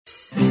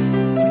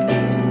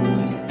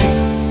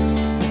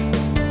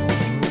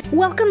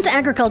Welcome to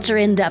Agriculture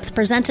in Depth,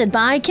 presented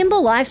by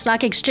Kimball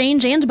Livestock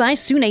Exchange and by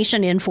Sioux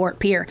Nation in Fort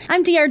Pierre.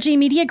 I'm DRG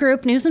Media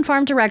Group News and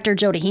Farm Director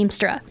Jody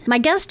Heemstra. My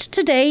guest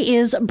today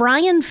is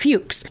Brian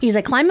Fuchs. He's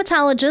a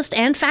climatologist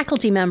and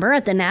faculty member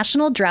at the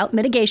National Drought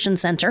Mitigation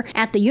Center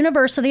at the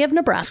University of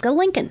Nebraska,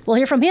 Lincoln. We'll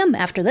hear from him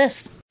after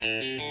this.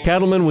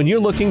 Cattlemen, when you're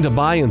looking to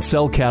buy and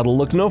sell cattle,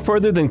 look no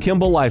further than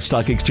Kimball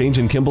Livestock Exchange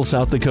in Kimball,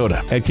 South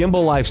Dakota. At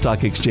Kimball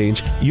Livestock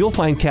Exchange, you'll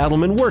find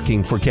cattlemen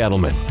working for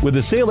cattlemen, with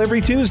a sale every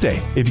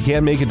Tuesday. If you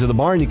can't make it to the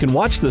barn, you can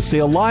watch the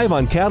sale live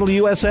on Cattle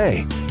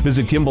USA.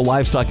 Visit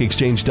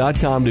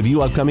KimballLivestockExchange.com to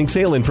view upcoming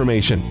sale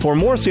information. For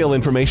more sale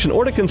information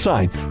or to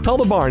consign, call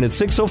the barn at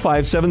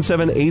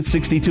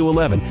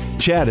 605-778-6211,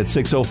 Chad at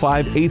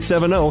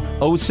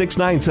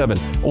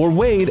 605-870-0697, or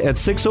Wade at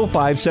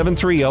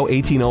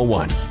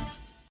 605-730-1801.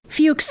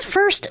 Fuchs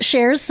first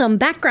shares some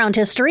background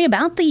history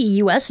about the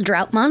US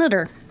Drought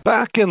Monitor.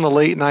 Back in the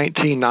late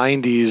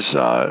 1990s,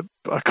 a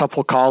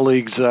couple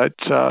colleagues that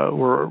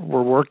were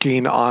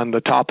working on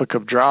the topic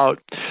of drought,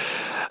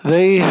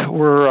 they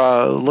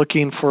were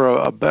looking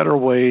for a better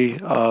way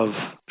of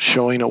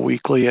showing a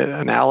weekly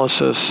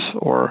analysis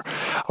or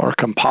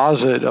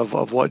composite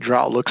of what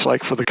drought looks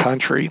like for the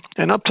country.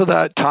 And up to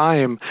that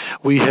time,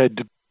 we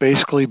had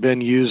basically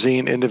been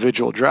using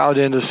individual drought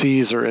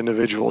indices or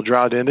individual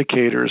drought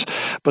indicators.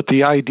 But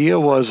the idea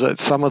was that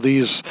some of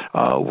these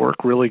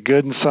work really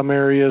good in some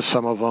areas,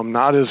 some of them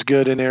not as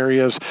good in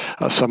areas,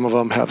 some of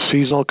them have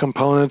seasonal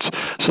components.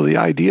 So the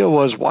idea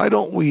was, why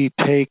don't we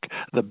take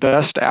the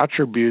best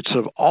attributes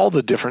of all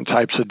the different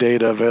types of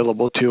data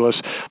available to us,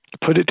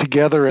 put it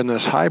together in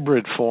this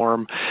hybrid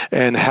form,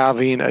 and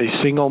having a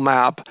single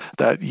map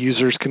that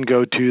users can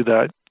go to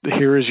that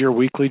here is your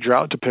weekly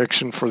drought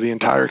depiction for the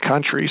entire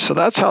country. So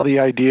that's how the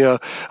idea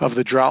of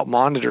the Drought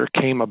Monitor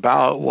came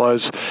about.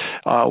 Was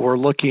we're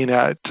looking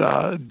at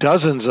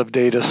dozens of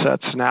data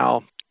sets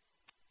now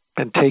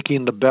and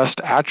taking the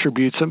best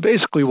attributes. And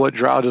basically what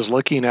drought is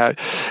looking at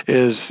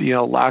is,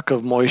 lack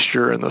of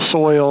moisture in the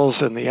soils,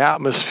 in the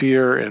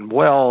atmosphere, in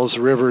wells,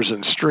 rivers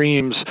and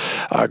streams,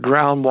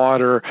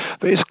 groundwater,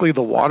 basically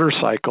the water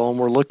cycle. And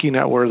we're looking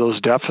at where those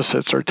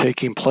deficits are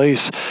taking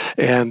place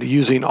and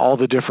using all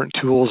the different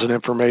tools and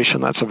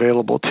information that's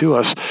available to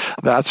us.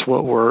 That's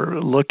what we're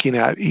looking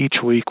at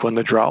each week when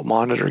the Drought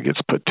Monitor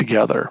gets put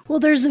together. Well,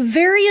 there's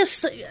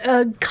various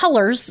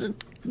colors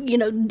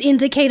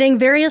indicating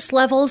various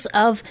levels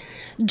of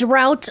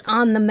drought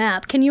on the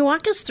map. Can you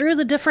walk us through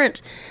the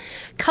different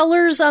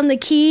colors on the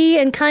key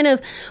and kind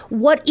of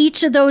what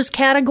each of those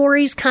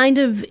categories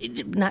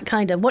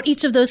what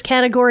each of those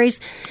categories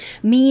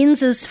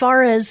means as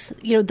far as,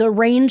 the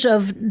range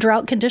of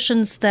drought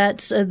conditions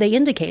that they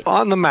indicate?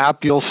 On the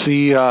map, you'll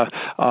see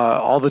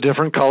all the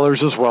different colors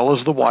as well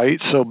as the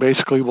white. So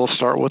basically, we'll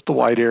start with the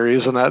white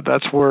areas, and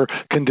that's where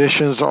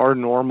conditions are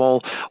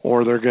normal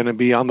or they're going to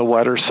be on the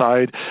wetter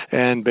side.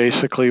 And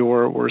basically,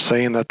 we're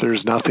saying that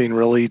there's nothing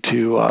really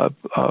to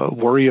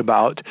worry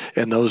about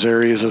in those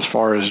areas as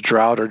far as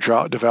drought or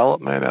drought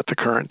development at the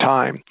current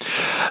time.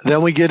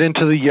 Then we get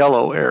into the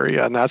yellow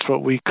area, and that's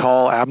what we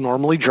call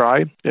abnormally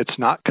dry. It's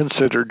not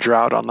considered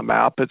drought on the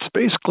map. It's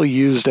basically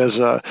used as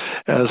a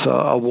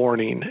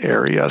warning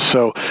area.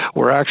 So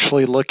we're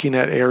actually looking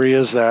at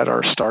areas that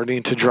are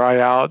starting to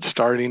dry out,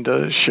 starting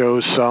to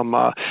show some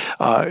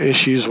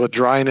issues with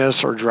dryness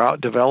or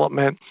drought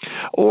development,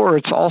 or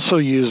it's also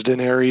used in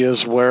areas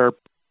where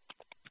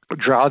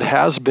drought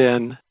has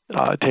been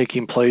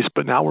taking place,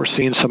 but now we're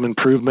seeing some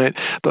improvement,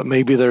 but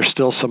maybe there's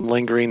still some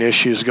lingering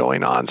issues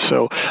going on.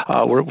 So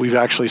we've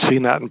actually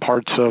seen that in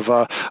parts of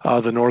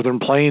the northern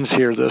plains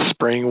here this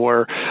spring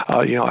where,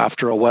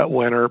 after a wet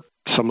winter,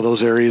 some of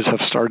those areas have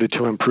started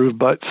to improve,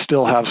 but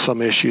still have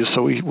some issues.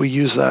 So we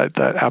use that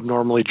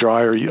abnormally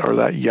dry or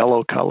that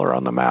yellow color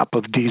on the map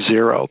of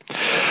D0.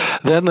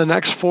 Then the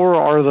next four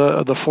are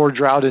the four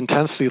drought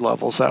intensity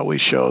levels that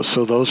we show.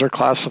 So those are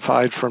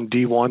classified from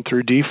D1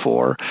 through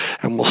D4,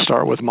 and we'll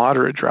start with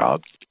moderate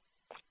drought.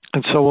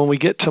 And so when we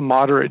get to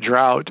moderate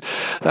drought,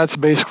 that's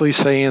basically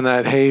saying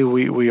that, hey,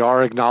 we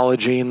are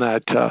acknowledging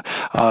that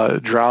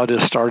drought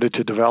has started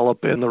to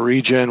develop in the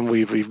region.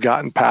 We've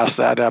gotten past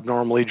that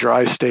abnormally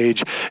dry stage,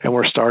 and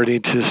we're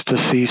starting to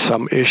see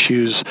some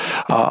issues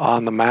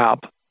on the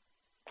map.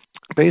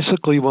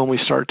 Basically, when we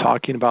start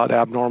talking about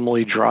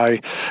abnormally dry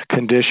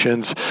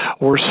conditions,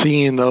 we're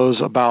seeing those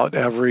about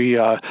every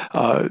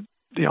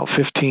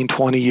 15,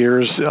 20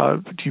 years,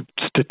 you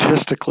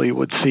statistically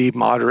would see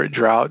moderate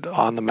drought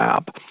on the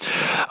map.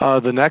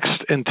 The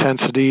next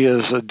intensity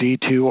is a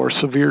D2 or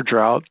severe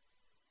drought.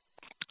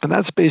 And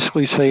that's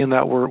basically saying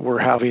that we're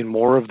having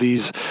more of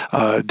these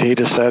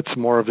data sets,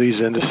 more of these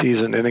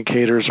indices and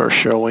indicators are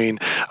showing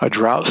a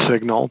drought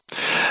signal,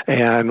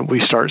 and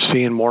we start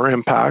seeing more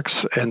impacts.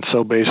 And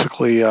so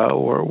basically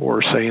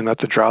we're saying that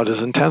the drought is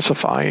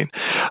intensifying.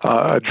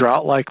 A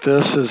drought like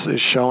this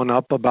is showing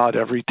up about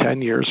every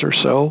 10 years or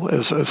so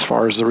as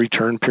far as the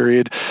return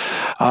period.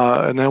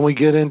 And then we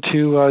get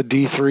into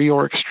D3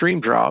 or extreme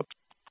drought.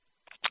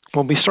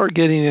 When we start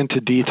getting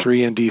into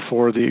D3 and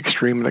D4, the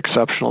extreme and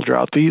exceptional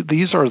drought,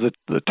 these are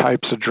the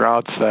types of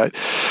droughts that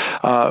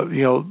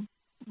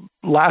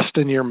last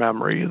in your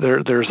memory.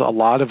 There's a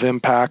lot of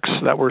impacts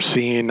that we're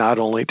seeing, not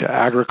only to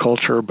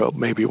agriculture, but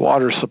maybe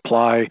water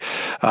supply,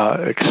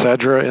 et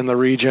cetera, in the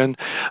region.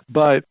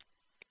 But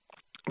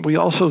we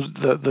also,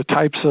 the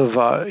types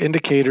of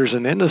indicators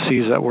and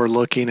indices that we're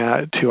looking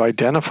at to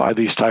identify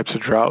these types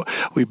of drought,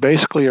 we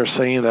basically are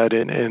saying that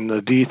in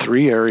the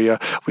D3 area,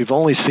 we've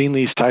only seen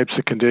these types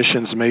of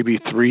conditions maybe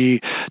 3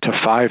 to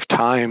 5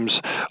 times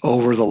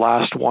over the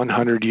last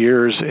 100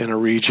 years in a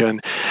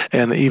region.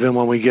 And even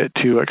when we get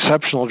to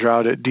exceptional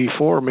drought at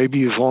D4, maybe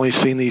you've only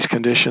seen these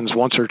conditions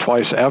once or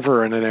twice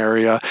ever in an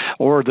area,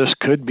 or this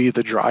could be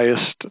the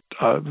driest,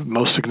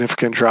 most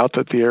significant drought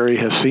that the area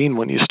has seen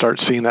when you start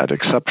seeing that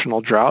exceptional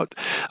drought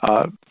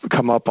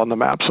come up on the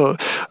map. So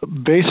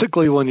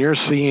basically, when you're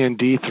seeing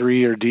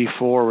D3 or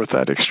D4 with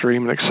that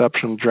extreme and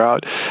exceptional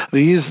drought,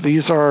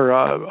 these are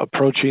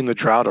approaching the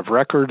drought of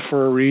record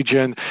for a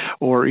region,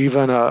 or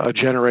even a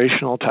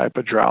generational type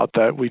of drought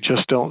that we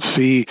just don't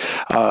see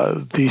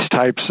these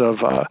types of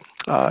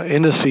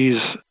indices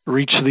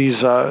reach these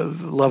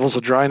levels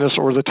of dryness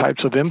or the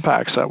types of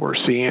impacts that we're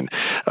seeing.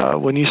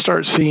 When you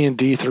start seeing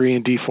D3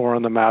 and D4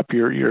 on the map,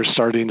 you're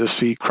starting to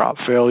see crop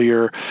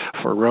failure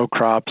for row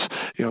crops.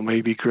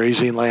 Maybe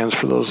grazing lands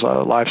for those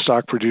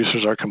livestock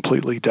producers are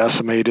completely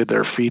decimated.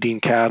 They're feeding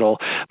cattle.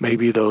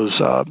 Maybe those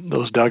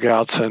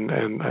dugouts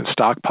and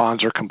stock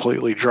ponds are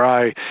completely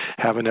dry.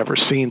 Haven't ever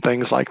seen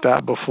things like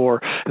that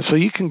before. And so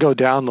you can go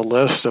down the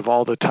list of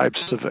all the types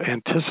of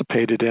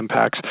anticipated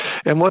impacts.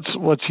 And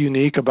what's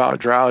unique about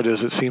drought is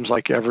it seems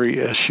like every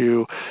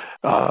issue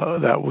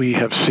that we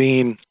have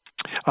seen,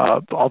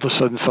 all of a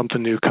sudden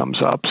something new comes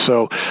up.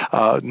 So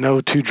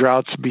no two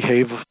droughts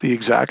behave the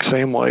exact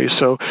same way.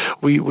 So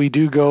we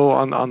do go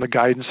on the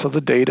guidance of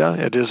the data.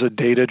 It is a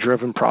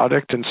data-driven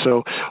product. And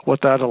so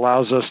what that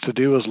allows us to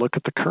do is look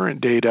at the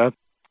current data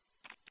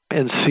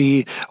and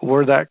see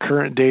where that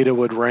current data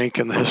would rank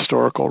in the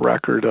historical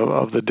record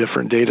of the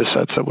different data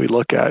sets that we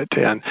look at.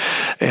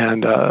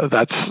 And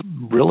that's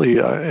really,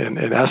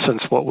 in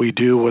essence, what we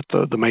do with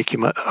the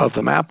making of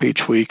the map each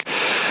week.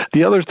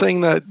 The other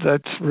thing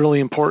that's really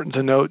important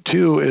to note,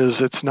 too, is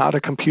it's not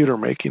a computer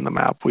making the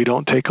map. We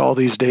don't take all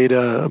these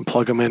data and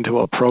plug them into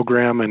a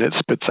program and it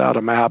spits out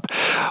a map.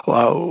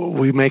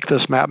 We make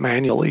this map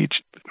manually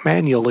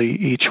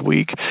each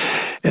week.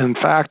 In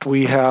fact,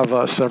 we have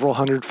several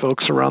hundred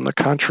folks around the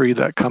country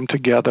that come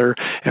together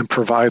and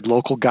provide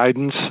local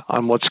guidance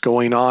on what's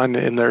going on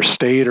in their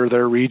state or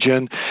their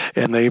region,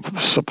 and they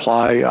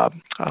supply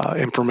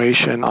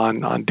information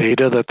on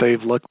data that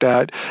they've looked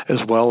at, as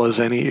well as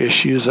any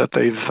issues that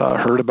they've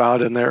heard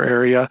about in their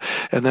area.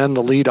 And then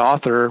the lead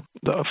author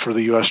for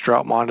the US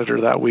Drought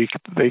Monitor that week,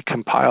 they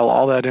compile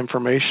all that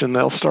information.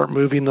 They'll start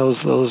moving those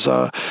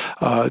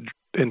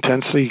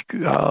intensity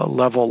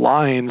level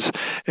lines,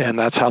 and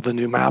that's how the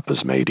new map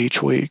is made each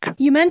week.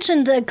 You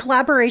mentioned a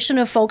collaboration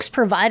of folks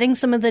providing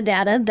some of the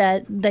data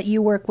that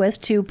you work with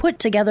to put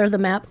together the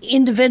map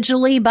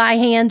individually by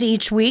hand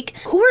each week.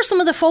 Who are some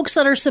of the folks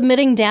that are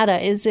submitting data?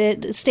 Is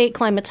it state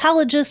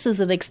climatologists? Is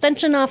it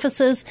extension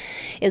offices?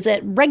 Is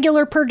it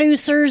regular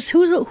producers?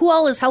 Who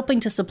all is helping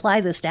to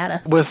supply this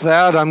data? With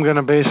that, I'm going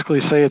to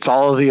basically say it's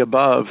all of the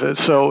above.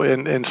 So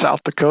in South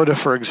Dakota,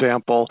 for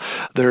example,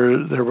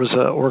 there was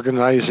an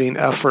organizing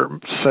effort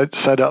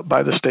set up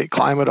by the state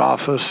climate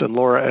office, and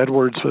Laura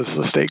Edwards was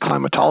the state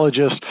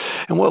climatologist.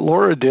 And what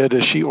Laura did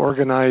is she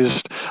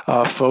organized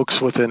folks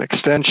within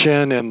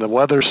extension and the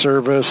weather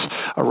service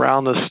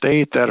around the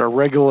state that are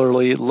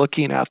regularly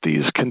looking at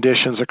these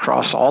conditions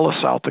across all of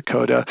South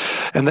Dakota.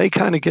 And they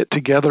kind of get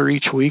together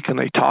each week and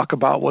they talk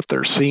about what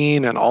they're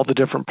seeing in all the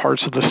different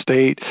parts of the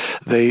state.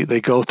 They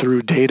go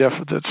through data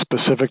that's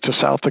specific to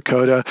South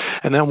Dakota.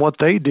 And then what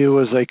they do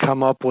is they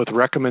come up with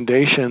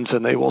recommendations,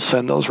 and they will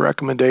send those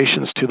recommendations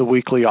to the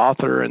weekly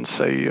author and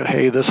say,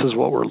 hey, this is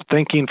what we're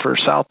thinking for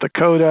South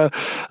Dakota.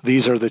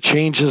 These are the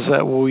changes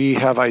that we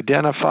have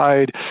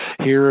identified.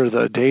 Here are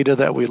the data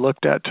that we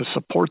looked at to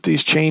support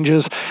these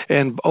changes.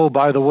 And, oh,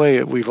 by the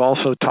way, we've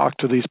also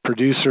talked to these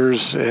producers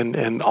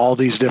in all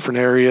these different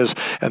areas,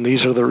 and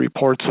these are the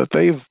reports that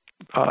they've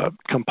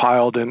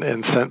compiled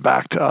and sent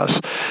back to us.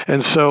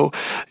 And so,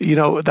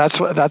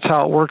 that's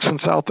how it works in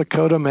South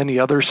Dakota. Many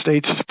other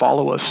states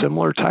follow a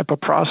similar type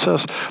of process.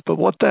 But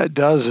what that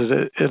does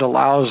is it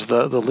allows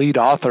the lead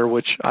author,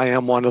 which I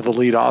am one of the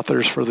lead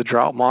authors for the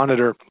Drought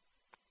Monitor,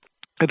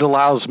 it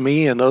allows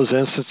me in those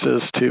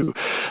instances to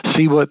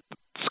see what's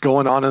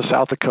going on in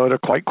South Dakota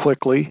quite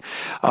quickly.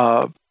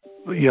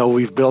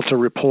 We've built a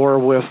rapport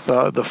with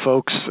the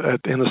folks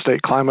in the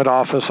state climate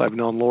office. I've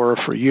known Laura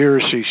for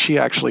years. She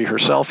actually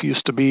herself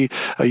used to be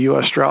a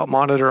US Drought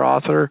Monitor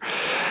author.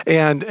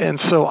 And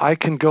so I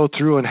can go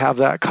through and have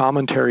that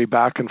commentary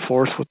back and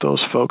forth with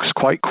those folks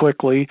quite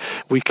quickly.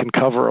 We can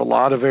cover a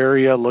lot of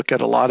area, look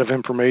at a lot of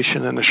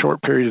information in a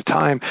short period of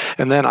time,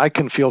 and then I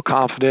can feel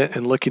confident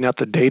in looking at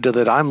the data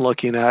that I'm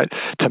looking at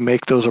to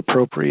make those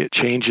appropriate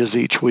changes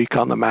each week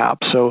on the map.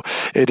 So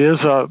it is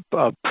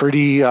a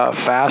pretty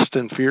fast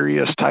and furious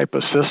serious type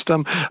of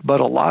system, but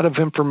a lot of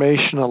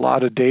information, a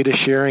lot of data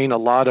sharing, a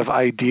lot of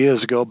ideas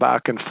go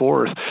back and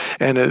forth.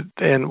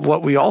 And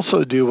what we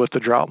also do with the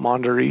Drought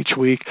Monitor each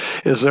week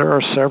is there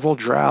are several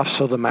drafts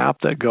of the map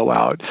that go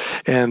out,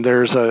 and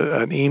there's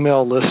an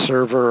email list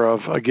server of,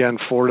 again,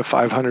 400 to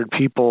 500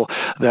 people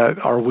that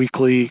are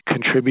weekly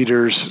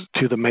contributors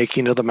to the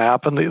making of the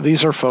map. And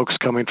these are folks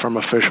coming from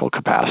official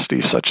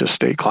capacities such as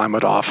state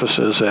climate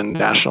offices and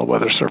National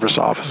Weather Service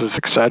offices,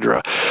 et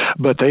cetera.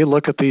 But they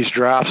look at these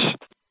drafts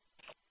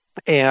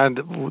and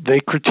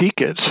they critique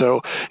it. So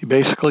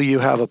basically you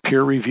have a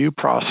peer review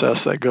process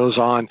that goes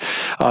on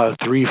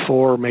 3,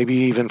 4, maybe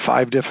even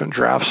 5 different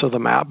drafts of the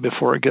map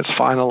before it gets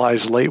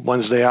finalized late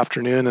Wednesday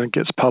afternoon and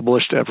gets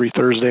published every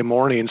Thursday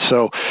morning.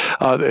 So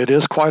it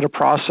is quite a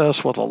process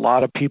with a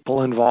lot of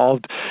people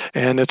involved,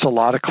 and it's a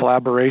lot of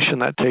collaboration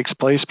that takes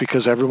place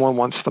because everyone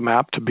wants the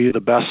map to be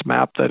the best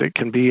map that it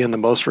can be and the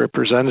most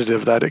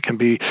representative that it can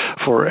be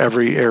for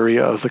every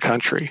area of the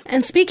country.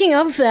 And speaking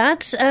of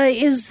that,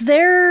 is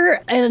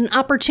there an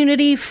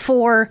opportunity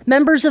for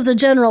members of the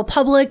general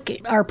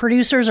public, our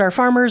producers, our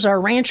farmers, our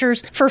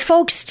ranchers, for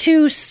folks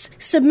to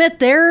submit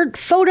their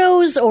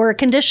photos or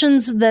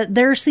conditions that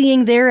they're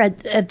seeing there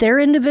at their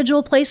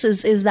individual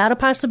places? Is that a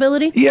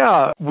possibility?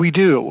 Yeah, we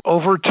do.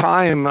 Over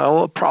time,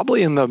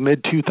 probably in the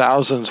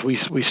mid-2000s,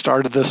 we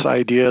started this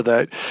idea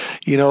that,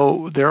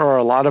 there are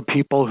a lot of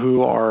people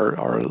who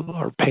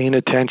are paying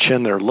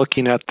attention. They're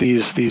looking at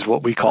these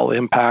what we call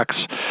impacts,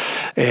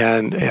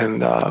 and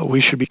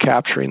we should be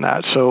capturing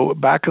that. So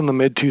back in the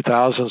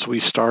mid-2000s,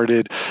 we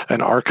started an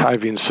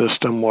archiving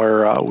system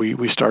where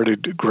we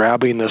started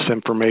grabbing this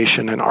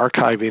information and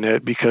archiving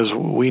it because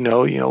we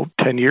know,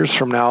 10 years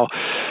from now,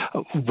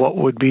 what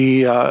would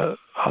be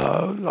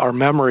our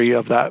memory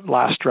of that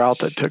last drought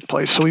that took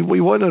place. So we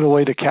wanted a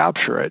way to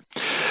capture it.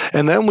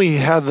 And then we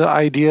had the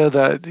idea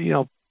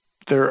that,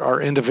 there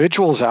are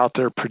individuals out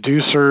there,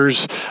 producers,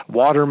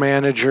 water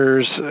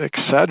managers, et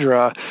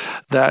cetera,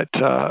 that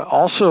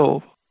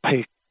also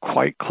pay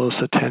quite close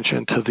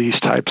attention to these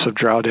types of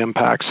drought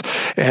impacts,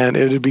 and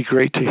it would be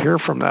great to hear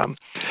from them.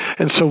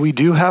 And so we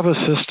do have a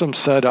system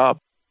set up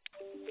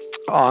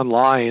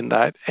online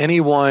that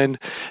anyone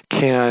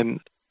can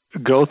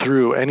go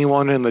through,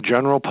 anyone in the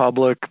general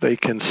public. They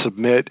can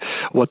submit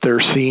what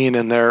they're seeing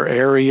in their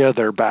area,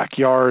 their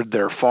backyard,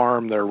 their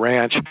farm, their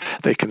ranch.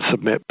 They can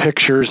submit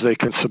pictures. They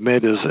can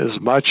submit as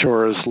much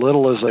or as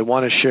little as they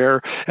want to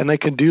share, and they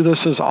can do this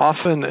as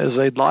often as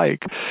they'd like.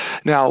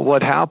 Now,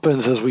 what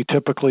happens is we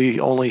typically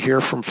only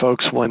hear from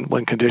folks when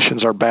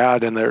conditions are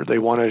bad and they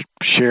want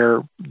to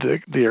share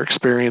their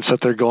experience that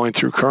they're going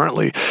through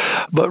currently.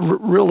 But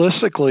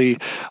realistically,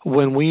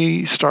 when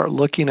we start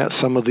looking at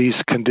some of these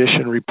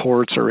condition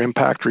reports or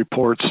impact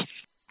reports,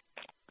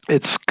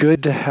 it's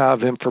good to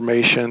have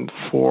information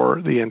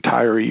for the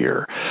entire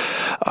year,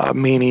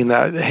 meaning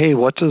that, hey,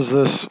 what does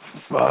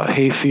this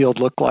hayfield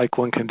look like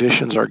when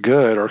conditions are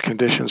good or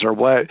conditions are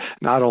wet,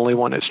 not only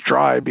when it's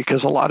dry,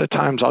 because a lot of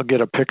times I'll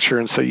get a picture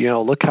and say,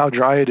 look how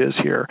dry it is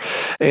here.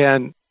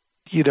 And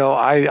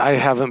I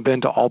haven't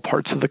been to all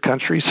parts of the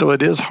country, so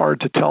it is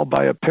hard to tell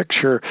by a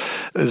picture,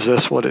 is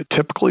this what it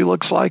typically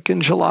looks like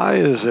in July?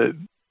 Is it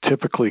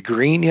typically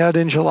green yet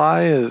in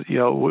July?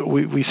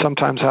 We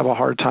sometimes have a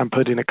hard time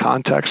putting a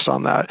context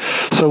on that.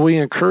 So we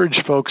encourage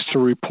folks to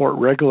report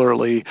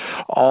regularly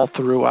all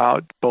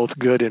throughout both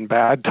good and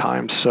bad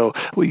times. So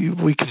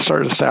we can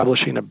start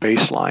establishing a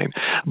baseline.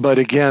 But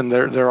again,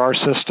 there are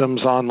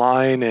systems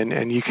online,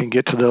 and you can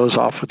get to those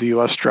off of the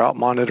US Drought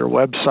Monitor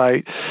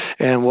website.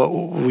 And what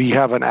we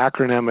have an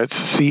acronym, it's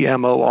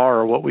CMOR,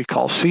 or what we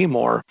call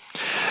CMOR.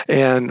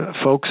 And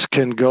folks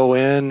can go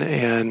in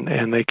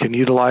and they can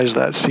utilize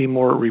that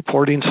CMOR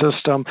reporting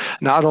system.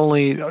 Not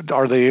only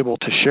are they able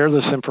to share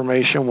this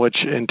information, which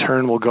in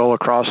turn will go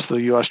across the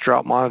U.S.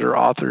 Drought Monitor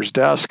author's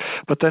desk,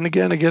 but then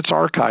again, it gets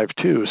archived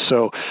too.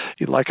 So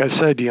like I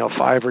said,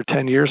 5 or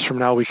 10 years from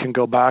now, we can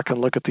go back and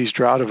look at these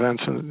drought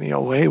events and,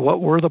 hey,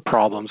 what were the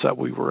problems that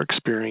we were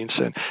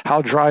experiencing?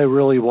 How dry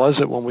really was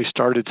it when we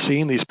started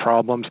seeing these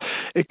problems?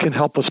 It can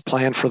help us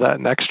plan for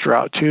that next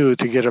drought too,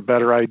 to get a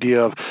better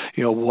idea of,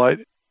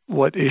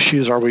 what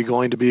issues are we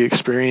going to be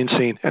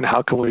experiencing and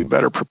how can we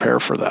better prepare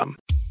for them.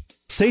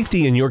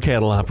 Safety in your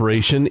cattle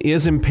operation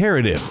is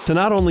imperative to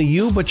not only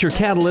you, but your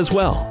cattle as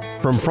well.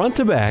 From front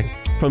to back,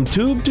 from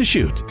tube to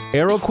chute,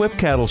 Aeroquip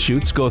cattle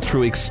chutes go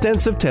through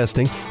extensive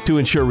testing to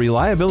ensure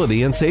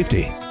reliability and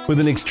safety.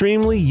 With an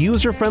extremely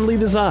user-friendly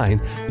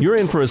design, you're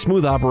in for a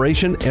smooth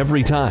operation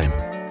every time.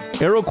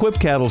 Aeroquip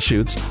cattle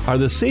chutes are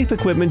the safe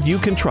equipment you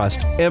can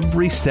trust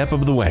every step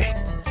of the way.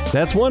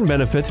 That's one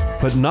benefit,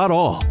 but not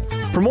all.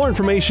 For more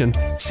information,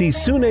 see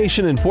Sioux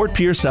Nation in Fort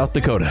Pierce, South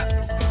Dakota.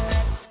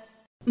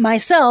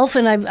 Myself,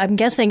 and I'm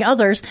guessing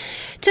others,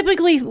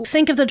 typically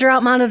think of the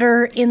Drought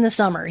Monitor in the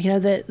summer.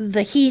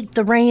 The heat,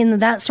 the rain,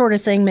 that sort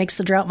of thing makes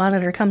the Drought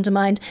Monitor come to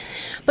mind.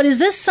 But is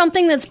this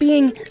something that's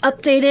being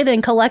updated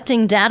and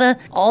collecting data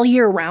all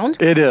year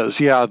round? It is,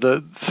 yeah.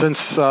 Since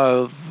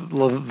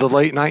the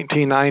late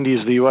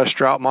 1990s, the US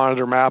Drought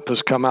Monitor map has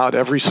come out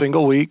every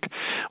single week.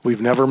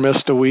 We've never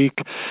missed a week.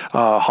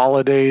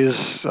 Holidays,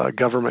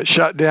 government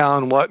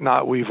shutdown,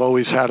 whatnot, we've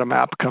always had a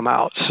map come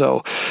out.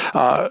 So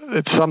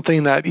it's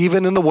something that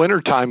even in the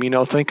wintertime,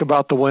 think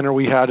about the winter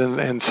we had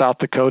in South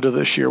Dakota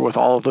this year with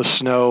all of the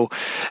snow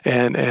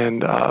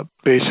and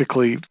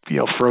basically,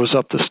 froze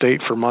up the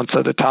state for months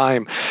at a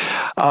time.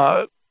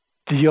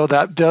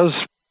 That does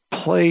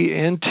play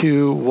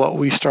into what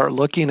we start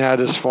looking at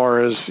as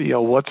far as,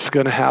 what's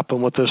going to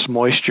happen with this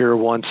moisture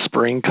once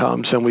spring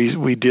comes. And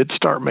we did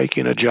start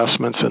making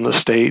adjustments in the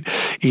state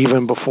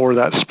even before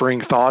that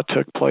spring thaw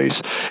took place.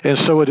 And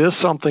so it is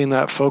something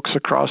that folks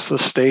across the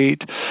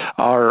state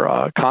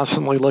are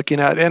constantly looking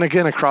at. And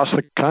again, across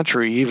the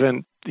country,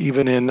 even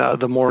in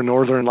the more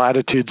northern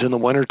latitudes in the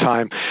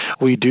wintertime,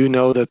 we do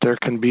know that there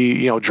can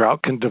be,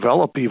 drought can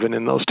develop even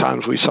in those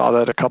times. We saw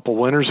that a couple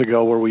winters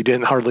ago where we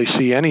didn't hardly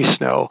see any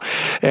snow,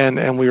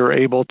 and we were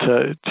able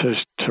to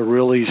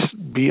really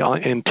be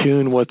in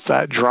tune with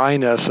that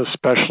dryness,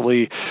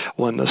 especially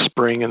when the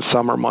spring and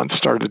summer months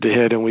started to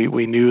hit, and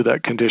we knew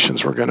that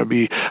conditions were going to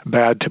be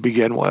bad to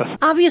begin with.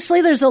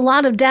 Obviously, there's a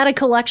lot of data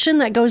collection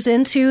that goes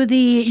into the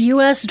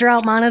U.S.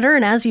 Drought Monitor,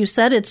 and as you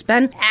said, it's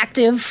been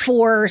active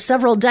for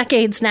several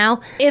decades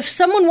now. If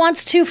someone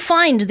wants to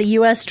find the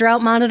U.S.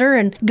 Drought Monitor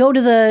and go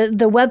to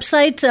the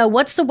website,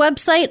 what's the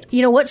website?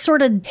 What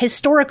sort of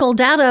historical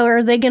data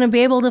are they going to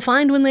be able to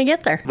find when they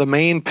get there? The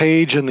main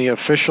page and the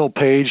official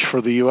page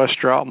for the U.S.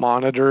 Drought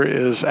Monitor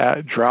is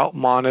at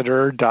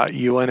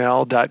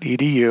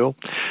droughtmonitor.unl.edu,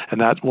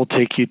 and that will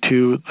take you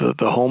to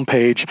the home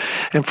page.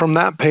 And from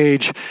that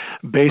page,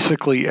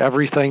 basically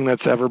everything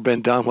that's ever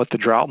been done with the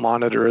Drought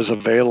Monitor is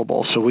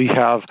available. So we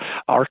have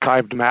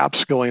archived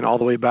maps going all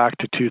the way back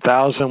to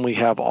 2000. We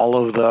have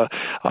all of the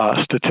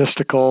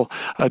statistical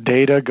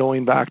data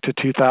going back to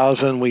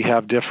 2000. We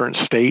have different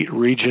state,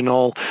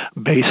 regional,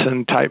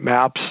 basin type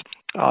maps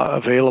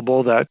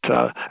available that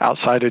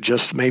outside of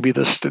just maybe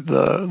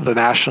the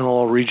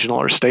national, regional,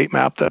 or state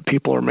map that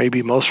people are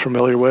maybe most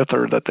familiar with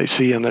or that they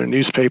see in their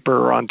newspaper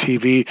or on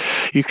TV.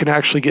 You can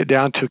actually get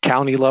down to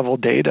county level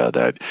data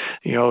that,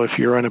 if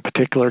you're in a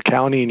particular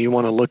county and you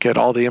want to look at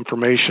all the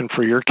information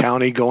for your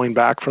county going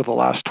back for the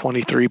last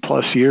 23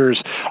 plus years,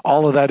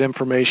 all of that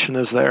information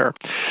is there.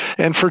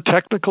 And for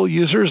technical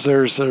users,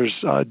 there's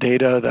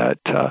data that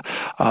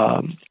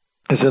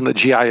is in the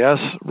GIS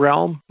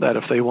realm, that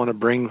if they want to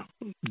bring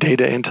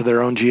data into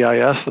their own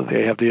GIS, that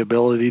they have the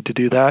ability to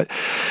do that.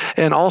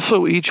 And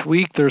also each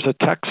week there's a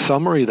text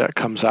summary that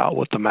comes out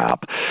with the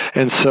map.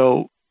 And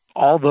so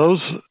all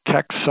those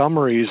text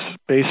summaries,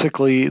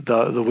 basically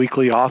the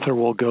weekly author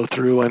will go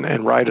through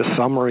and write a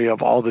summary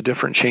of all the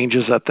different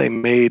changes that they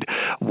made,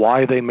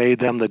 why they made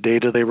them, the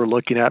data they were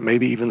looking at,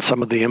 maybe even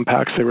some of the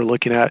impacts they were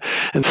looking at.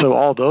 And so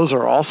all those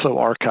are also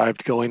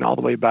archived going all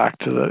the way back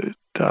to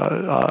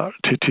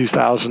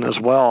 2000 as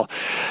well.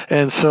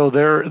 And so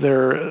there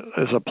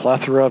is a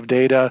plethora of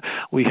data.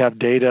 We have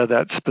data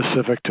that's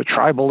specific to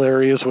tribal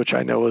areas, which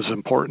I know is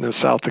important in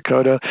South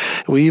Dakota.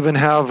 We even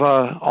have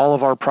all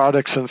of our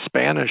products in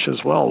Spanish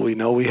as well. We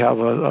know we have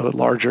a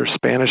larger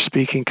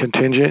Spanish-speaking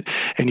contingent,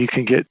 and you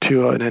can get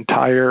to an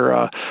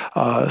entire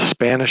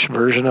Spanish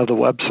version of the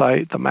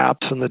website, the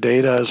maps and the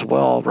data as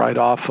well, right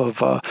off of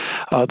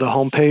the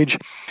homepage.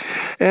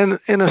 And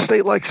in a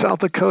state like South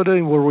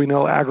Dakota, where we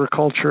know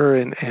agriculture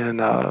and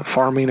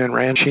farming and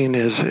ranching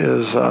is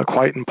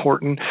quite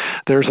important,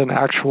 there's an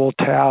actual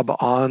tab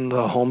on the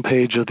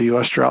homepage of the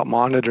U.S. Drought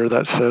Monitor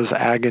that says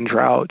Ag and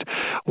Drought,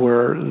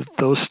 where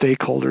those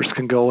stakeholders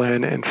can go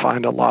in and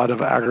find a lot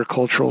of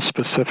agricultural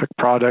specific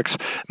products,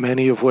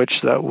 many of which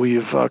that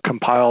we've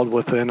compiled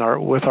with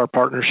our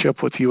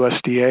partnership with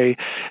USDA,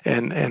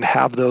 and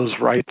have those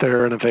right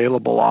there and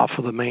available off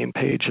of the main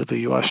page of the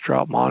U.S.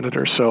 Drought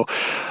Monitor. So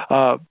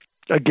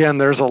again,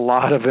 there's a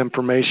lot of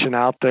information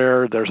out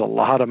there. There's a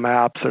lot of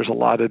maps. There's a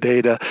lot of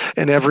data.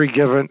 And every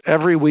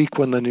week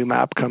when the new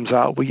map comes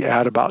out, we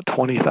add about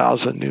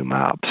 20,000 new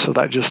maps. So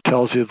that just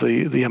tells you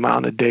the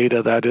amount of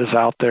data that is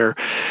out there.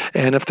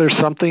 And if there's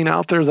something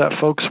out there that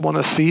folks want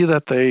to see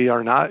that they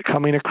are not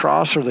coming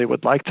across or they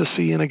would like to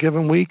see in a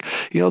given week,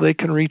 they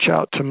can reach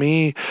out to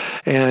me,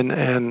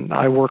 and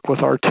I work with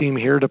our team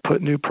here to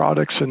put new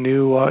products and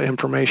new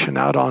information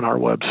out on our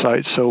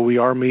website. So we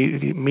are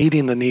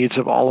meeting the needs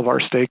of all of our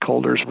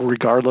stakeholders,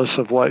 regardless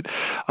of what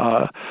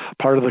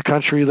part of the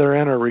country they're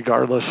in or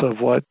regardless of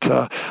what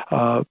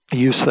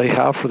use they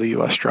have for the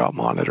U.S. Drought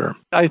Monitor.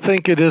 I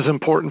think it is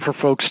important for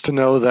folks to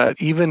know that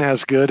even as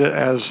good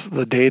as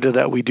the data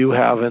that we do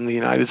have in the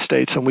United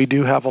States, and we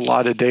do have a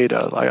lot of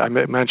data. I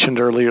mentioned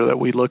earlier that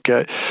we look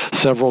at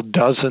several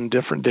dozen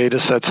different data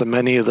sets, and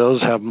many of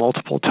those have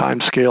multiple time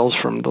scales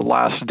from the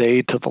last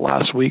day to the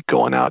last week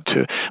going out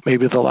to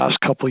maybe the last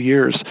couple of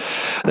years.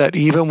 that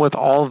even with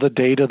all the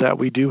data that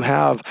we do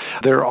have,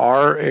 there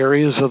are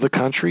areas of the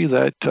country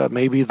that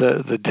maybe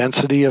the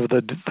density of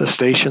the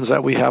stations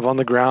that we have on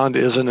the ground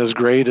isn't as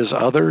great as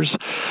others.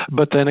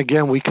 But then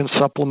again, we can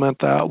supplement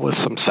that with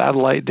some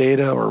satellite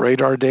data or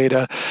radar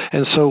data.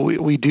 And so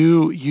we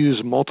do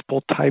use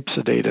multiple types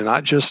of data,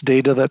 not just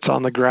data that's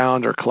on the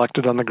ground or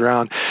collected on the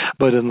ground,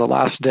 but in the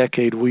last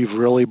decade, we've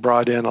really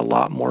brought in a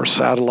lot more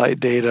satellite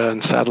data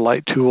and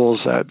satellite tools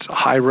at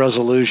high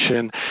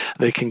resolution.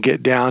 They can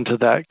get down to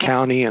that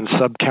county and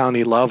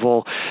sub-county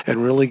level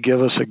and really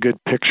give us a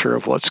good picture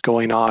of what's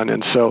going on.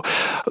 And so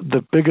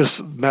the biggest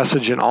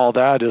message in all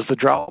that is the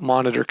Drought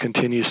Monitor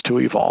continues to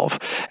evolve.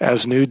 As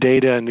new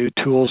data and new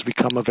tools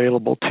become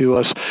available to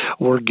us,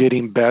 we're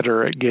getting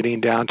better at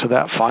getting down to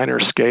that finer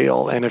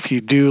scale. And if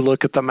you do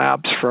look at the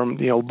maps from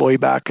way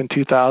back in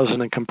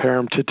 2000 and compare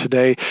them to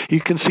today, you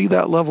can see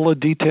that level of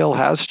detail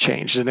has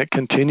changed and it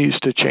continues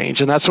to change.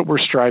 And that's what we're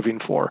striving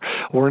for.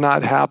 We're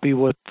not happy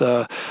with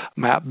the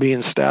map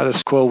being status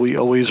quo. We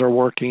always are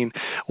working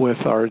with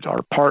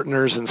our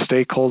partners and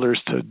stakeholders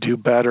to do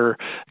better,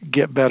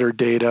 get better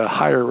data,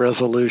 higher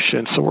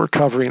resolution. So we're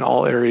covering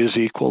all areas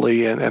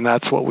equally, and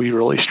that's what we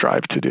really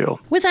strive to do.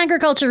 With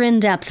Agriculture in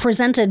Depth,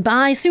 presented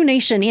by Sioux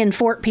Nation in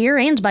Fort Pierre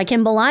and by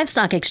Kimball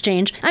Livestock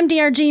Exchange, I'm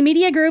DRG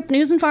Media Group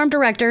News and Farm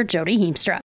Director Jody Heemstra.